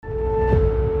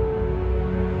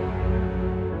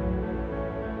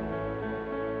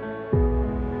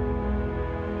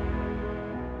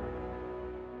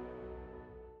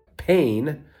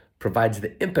Pain provides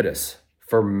the impetus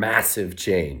for massive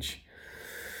change.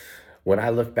 When I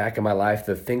look back in my life,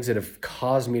 the things that have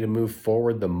caused me to move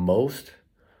forward the most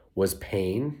was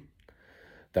pain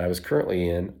that I was currently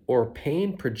in, or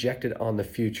pain projected on the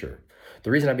future.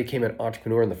 The reason I became an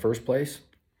entrepreneur in the first place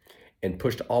and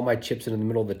pushed all my chips into the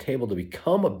middle of the table to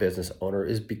become a business owner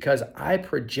is because I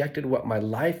projected what my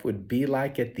life would be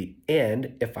like at the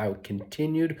end if I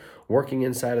continued working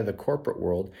inside of the corporate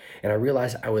world, and I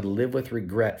realized I would live with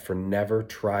regret for never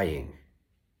trying.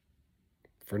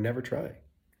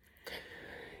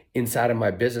 Inside of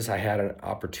my business, I had an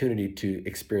opportunity to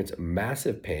experience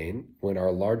massive pain when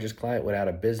our largest client went out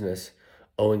of business,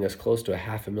 owing us close to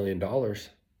 $500,000.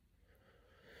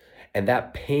 And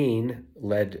that pain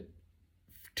led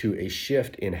to a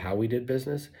shift in how we did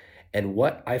business and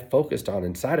what I focused on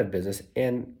inside of business,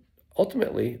 and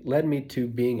ultimately led me to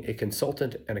being a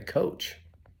consultant and a coach.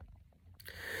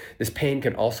 This pain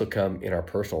can also come in our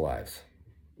personal lives.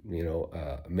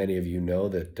 Many of you know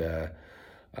that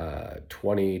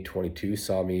 2022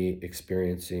 saw me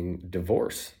experiencing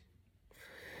divorce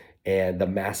and the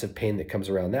massive pain that comes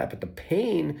around that. But the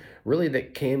pain really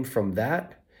that came from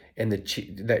that and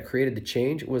that created the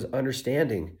change was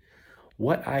understanding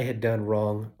what I had done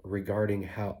wrong regarding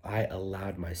how I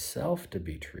allowed myself to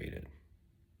be treated.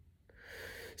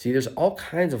 See, there's all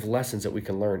kinds of lessons that we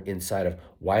can learn inside of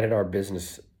why did our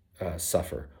business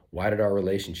suffer? Why did our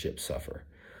relationships suffer?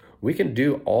 We can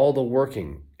do all the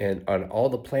working and on all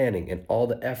the planning and all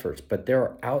the efforts, but there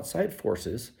are outside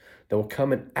forces that will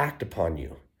come and act upon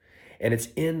you. And it's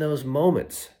in those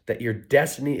moments that your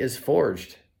destiny is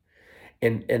forged.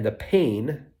 And the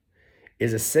pain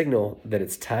is a signal that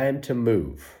it's time to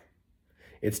move.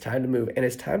 It's time to move, and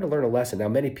it's time to learn a lesson. Now,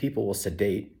 many people will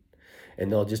sedate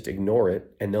and they'll just ignore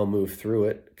it and they'll move through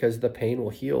it because the pain will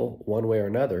heal one way or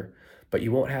another, but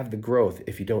you won't have the growth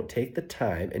if you don't take the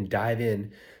time and dive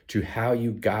in to how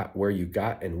you got where you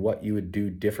got and what you would do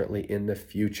differently in the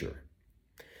future.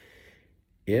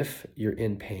 If you're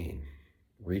in pain,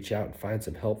 reach out and find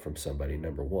some help from somebody,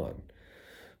 number one.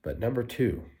 But number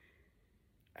two,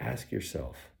 ask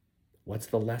yourself, what's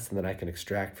the lesson that I can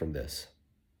extract from this?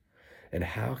 And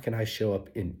how can I show up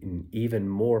in an even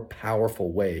more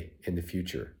powerful way in the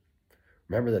future?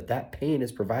 Remember that pain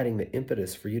is providing the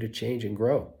impetus for you to change and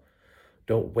grow.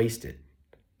 Don't waste it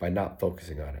by not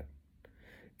focusing on it.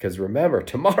 Because remember,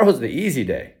 tomorrow's the easy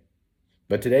day,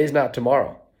 but today's not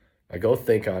tomorrow. Now go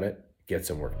think on it, get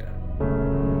some work done.